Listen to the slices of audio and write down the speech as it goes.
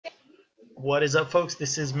What is up, folks?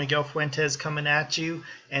 This is Miguel Fuentes coming at you,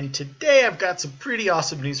 and today I've got some pretty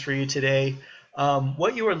awesome news for you today.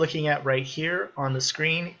 What you are looking at right here on the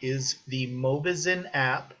screen is the Mobizen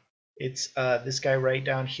app. It's this guy right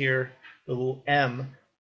down here, the little M.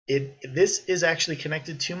 This is actually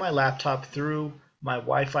connected to my laptop through my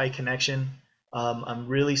Wi-Fi connection. I'm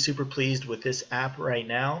really super pleased with this app right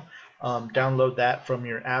now. Download that from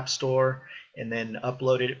your app store and then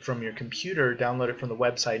upload it from your computer, download it from the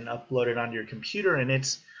website and upload it onto your computer, and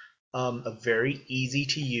it's a very easy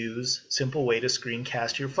to use, simple way to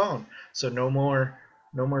screencast your phone. So no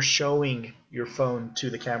more showing your phone to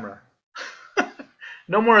the camera.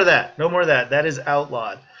 No more of that. No more of that. That is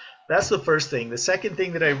outlawed. That's the first thing. The second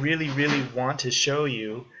thing that I really want to show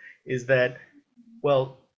you is that,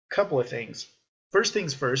 well, a couple of things. First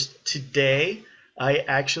things first, today I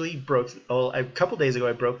actually broke, a couple days ago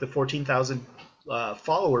I broke the 14,000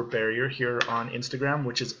 follower barrier here on Instagram,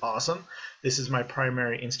 which is awesome. This is my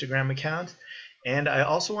primary Instagram account, and I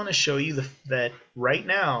also want to show you that right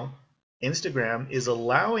now Instagram is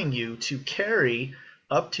allowing you to carry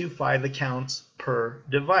up to 5 accounts per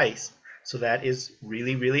device. So that is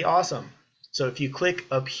really awesome. So if you click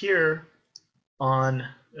up here on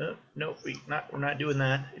no, we're not doing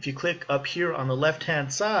that. If you click up here on the left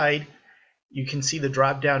hand side, you can see the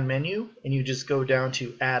drop down menu, and you just go down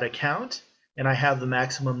to add account, and I have the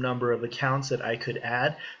maximum number of accounts that I could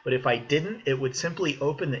add. But if I didn't, it would simply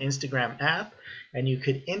open the Instagram app, and you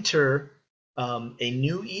could enter a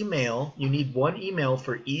new email. You need one email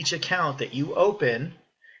for each account that you open,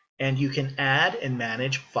 and you can add and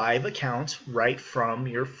manage 5 accounts right from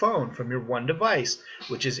your phone, from your one device,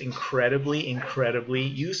 which is incredibly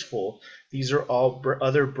useful. These are all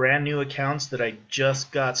other brand new accounts that I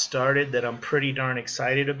just got started that I'm pretty darn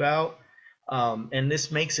excited about. And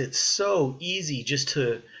this makes it so easy just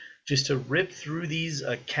to rip through these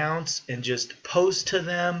accounts and just post to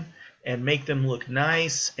them and make them look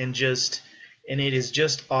nice, and it is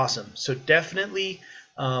just awesome. So definitely,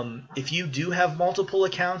 if you do have multiple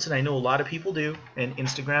accounts, and I know a lot of people do, and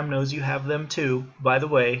Instagram knows you have them too, by the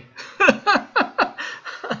way,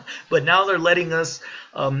 but now they're letting us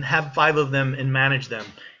have 5 of them and manage them.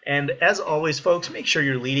 And as always, folks, make sure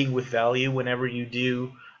you're leading with value whenever you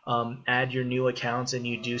do add your new accounts and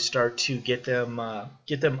you do start to get them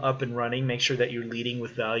up and running. Make sure that you're leading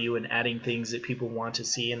with value and adding things that people want to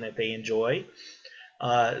see and that they enjoy.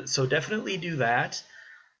 So definitely do that.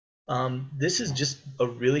 This is just a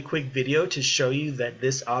really quick video to show you that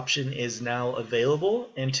this option is now available,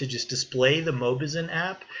 and to just display the Mobizen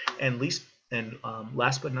app. And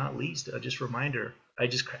last but not least, just a reminder, I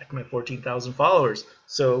just cracked my 14,000 followers.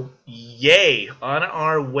 So yay, on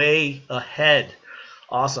our way ahead.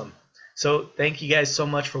 Awesome. So thank you guys so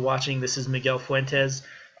much for watching. This is Miguel Fuentes.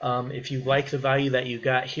 If you like the value that you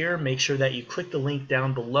got here, make sure that you click the link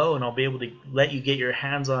down below, and I'll be able to let you get your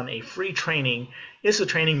hands on a free training. It's a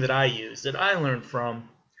training that I use, that I learned from,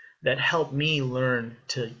 that helped me learn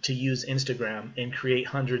to use Instagram and create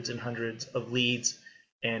hundreds and hundreds of leads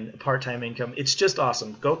and part-time income. It's just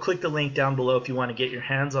awesome. Go click the link down below if you want to get your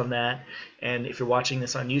hands on that. And if you're watching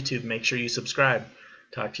this on YouTube, make sure you subscribe.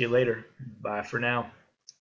 Talk to you later. Bye for now.